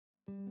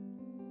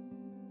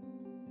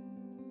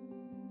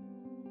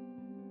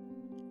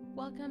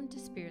Welcome to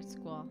Spirit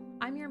School.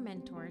 I'm your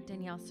mentor,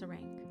 Danielle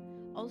Sarank,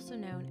 also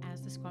known as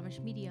the Squamish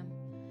Medium.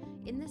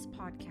 In this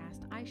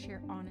podcast, I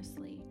share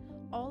honestly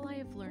all I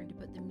have learned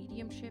about the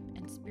mediumship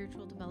and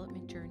spiritual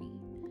development journey.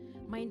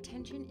 My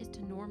intention is to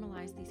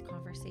normalize these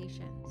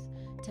conversations,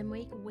 to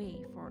make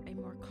way for a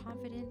more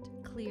confident,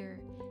 clear,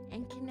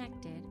 and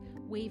connected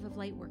wave of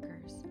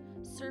lightworkers,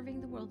 serving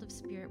the world of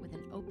spirit with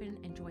an open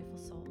and joyful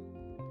soul.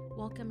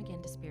 Welcome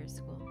again to Spirit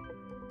School.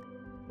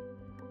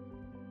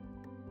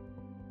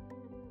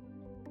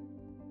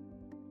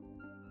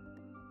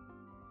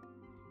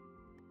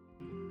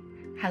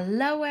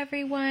 Hello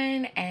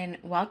everyone, and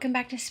welcome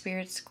back to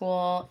Spirit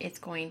School. It's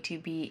going to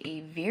be a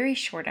very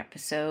short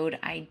episode.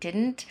 I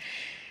didn't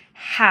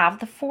have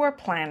the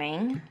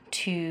foreplanning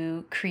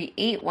to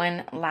create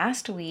one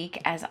last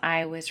week as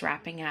I was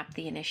wrapping up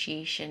the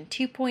Initiation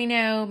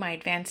 2.0, my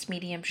advanced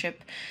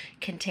mediumship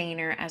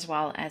container, as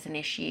well as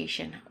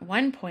Initiation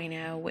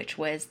 1.0, which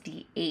was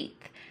the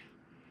 8th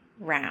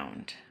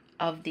round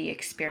of the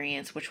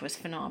experience, which was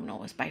phenomenal.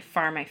 It was by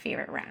far my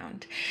favorite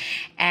round.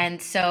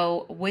 And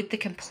so with the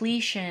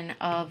completion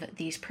of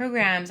these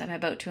programs, I'm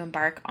about to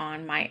embark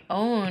on my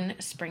own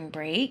spring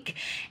break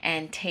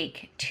and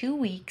take 2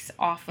 weeks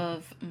off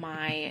of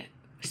my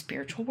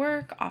spiritual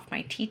work, off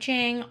my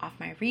teaching, off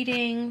my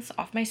readings,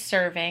 off my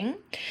serving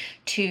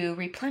to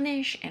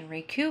replenish and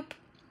recoup.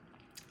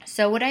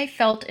 So what I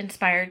felt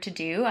inspired to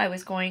do, I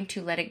was going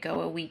to let it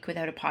go a week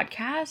without a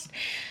podcast,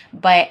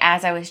 but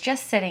as I was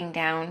just sitting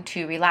down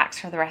to relax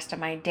for the rest of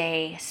my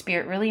day,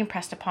 Spirit really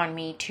impressed upon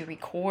me to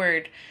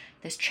record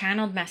this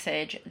channeled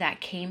message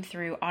that came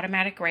through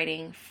automatic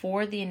writing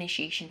for the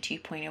Initiation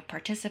 2.0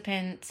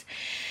 participants.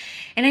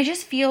 And I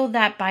just feel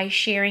that by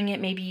sharing it,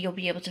 maybe you'll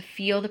be able to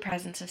feel the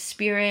presence of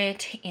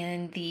Spirit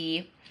and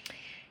the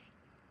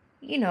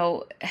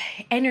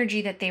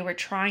energy that they were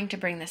trying to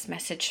bring this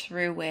message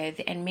through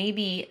with, and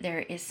maybe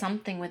there is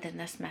something within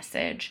this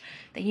message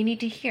that you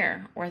need to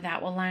hear or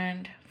that will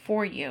land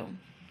for you.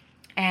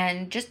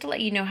 And just to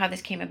let you know how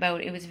this came about,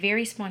 it was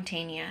very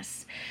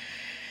spontaneous.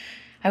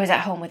 I was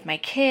at home with my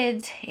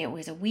kids. It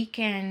was a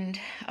weekend.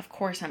 Of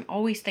course, I'm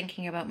always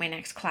thinking about my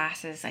next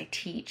classes. I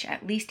teach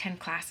at least 10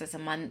 classes a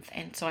month,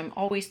 and so I'm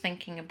always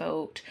thinking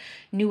about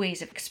new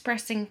ways of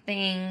expressing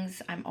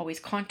things. I'm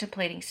always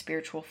contemplating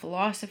spiritual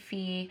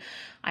philosophy.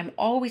 I'm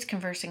always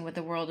conversing with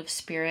the world of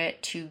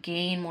spirit to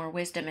gain more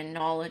wisdom and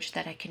knowledge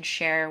that I can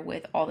share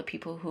with all the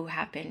people who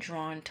have been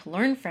drawn to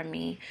learn from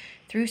me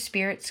through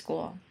Spirit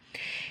School.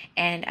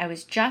 And I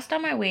was just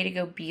on my way to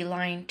go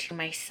beeline to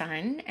my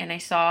son, and I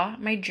saw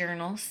my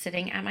journal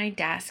sitting at my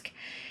desk,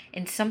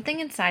 and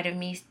something inside of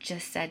me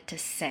just said to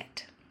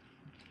sit.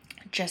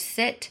 Just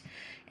sit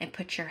and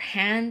put your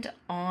hand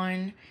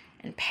on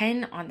and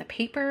pen on the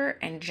paper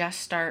and just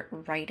start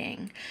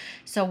writing.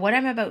 So what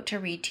I'm about to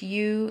read to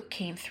you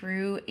came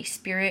through a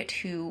spirit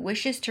who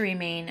wishes to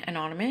remain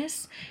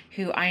anonymous,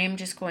 who I am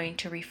just going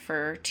to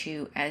refer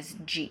to as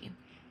G.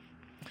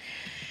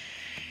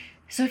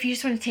 So if you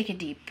just want to take a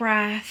deep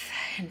breath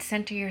and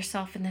center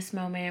yourself in this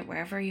moment,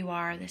 wherever you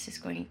are, this is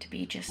going to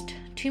be just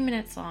 2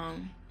 minutes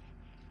long.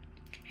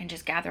 And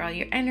just gather all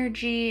your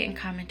energy and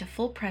come into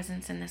full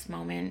presence in this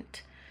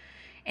moment.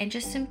 And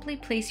just simply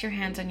place your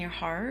hands on your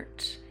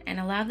heart and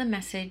allow the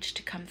message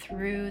to come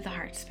through the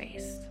heart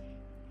space.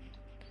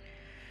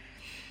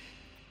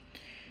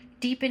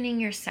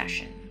 Deepening your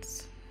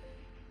sessions.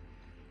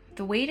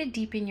 The way to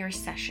deepen your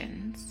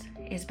sessions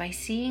is by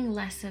seeing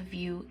less of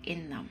you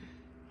in them.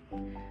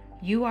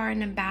 You are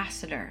an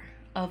ambassador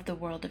of the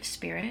world of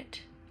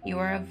spirit. You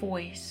are a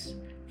voice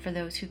for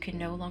those who can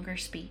no longer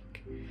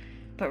speak,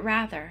 but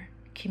rather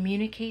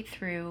communicate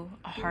through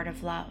a heart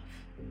of love.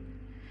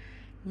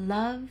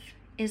 Love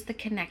is the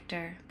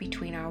connector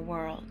between our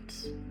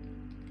worlds.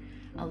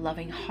 A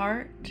loving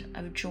heart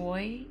of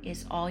joy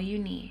is all you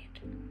need.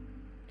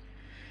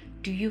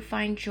 Do you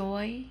find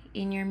joy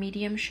in your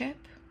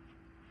mediumship?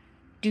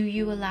 Do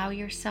you allow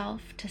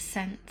yourself to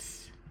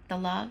sense the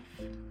love?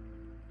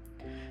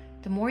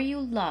 The more you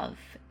love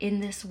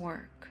in this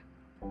work,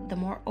 the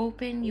more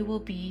open you will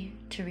be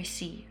to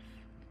receive.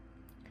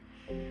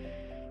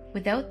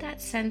 Without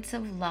that sense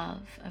of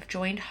love, of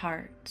joined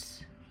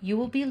hearts, you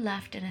will be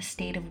left in a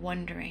state of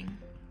wondering,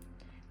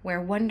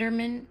 where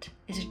wonderment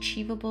is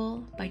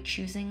achievable by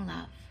choosing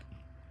love.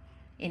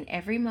 In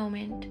every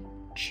moment,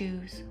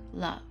 choose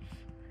love.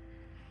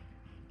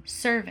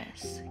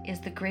 Service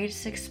is the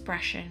greatest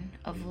expression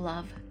of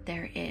love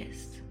there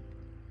is.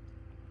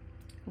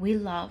 We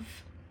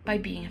love by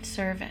being of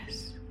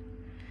service.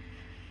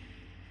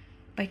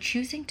 By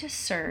choosing to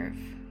serve,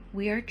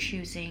 we are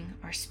choosing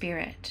our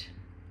spirit.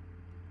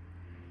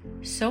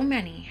 So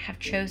many have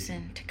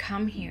chosen to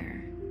come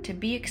here to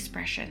be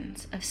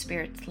expressions of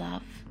Spirit's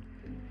love,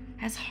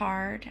 as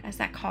hard as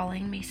that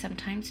calling may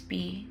sometimes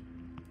be.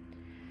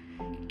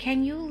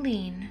 Can you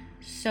lean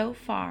so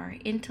far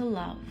into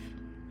love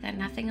that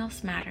nothing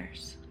else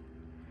matters,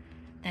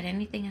 that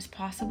anything is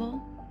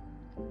possible?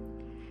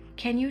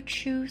 Can you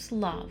choose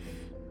love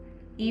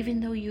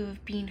even though you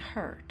have been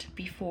hurt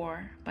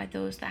before by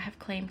those that have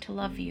claimed to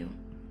love you?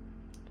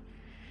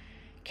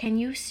 Can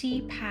you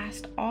see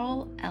past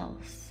all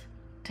else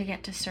to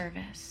get to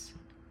service,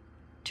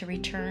 to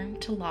return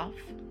to love?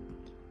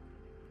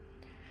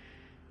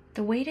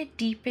 The way to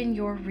deepen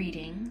your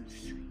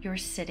readings, your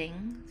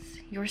sittings,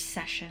 your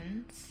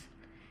sessions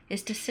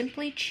is to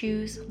simply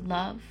choose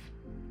love,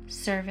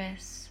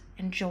 service,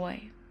 and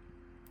joy.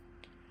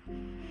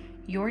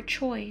 Your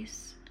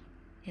choice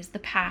is the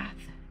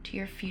path to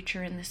your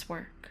future in this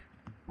work.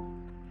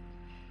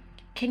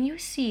 Can you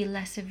see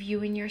less of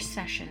you in your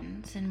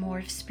sessions and more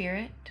of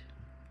spirit?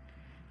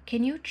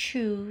 Can you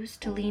choose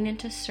to lean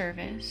into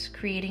service,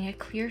 creating a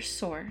clear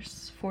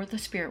source for the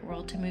spirit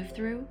world to move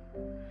through?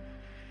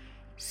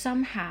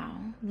 Somehow,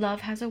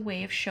 love has a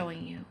way of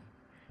showing you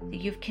that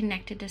you've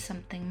connected to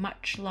something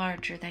much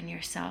larger than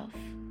yourself.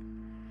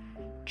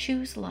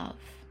 Choose love,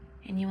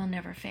 and you will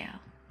never fail.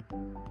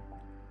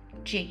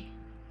 G.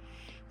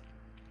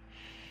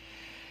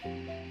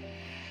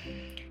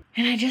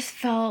 And I just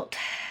felt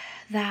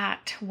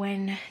that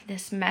when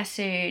this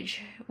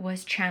message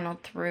was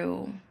channeled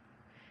through,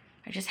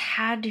 I just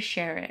had to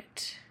share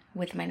it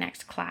with my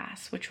next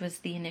class, which was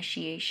the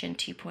Initiation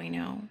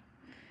 2.0.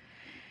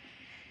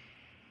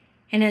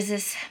 And as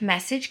this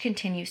message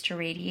continues to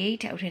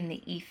radiate out in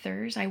the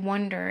ethers, I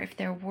wonder if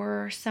there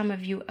were some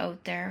of you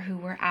out there who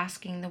were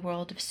asking the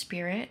world of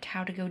spirit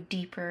how to go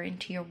deeper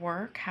into your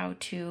work, how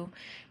to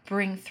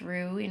bring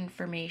through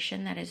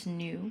information that is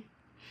new.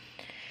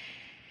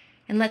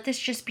 And let this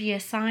just be a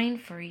sign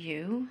for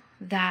you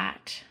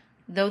that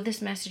though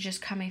this message is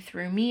coming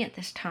through me at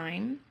this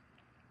time,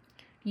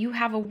 you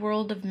have a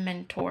world of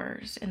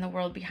mentors in the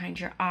world behind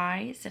your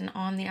eyes and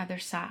on the other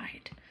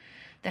side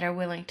that are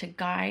willing to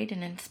guide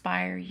and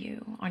inspire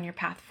you on your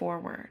path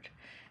forward.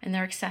 And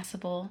they're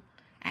accessible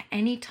at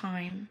any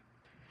time,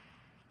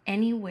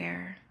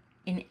 anywhere,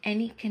 in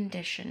any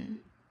condition.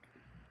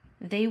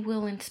 They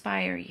will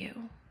inspire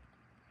you.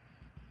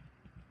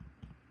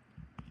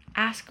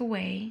 Ask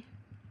away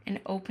and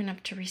open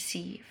up to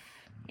receive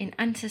in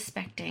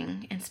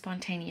unsuspecting and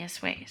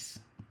spontaneous ways.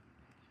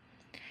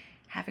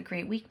 Have a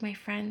great week, my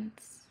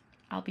friends.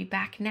 I'll be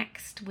back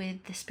next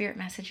with the spirit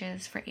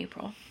messages for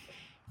April.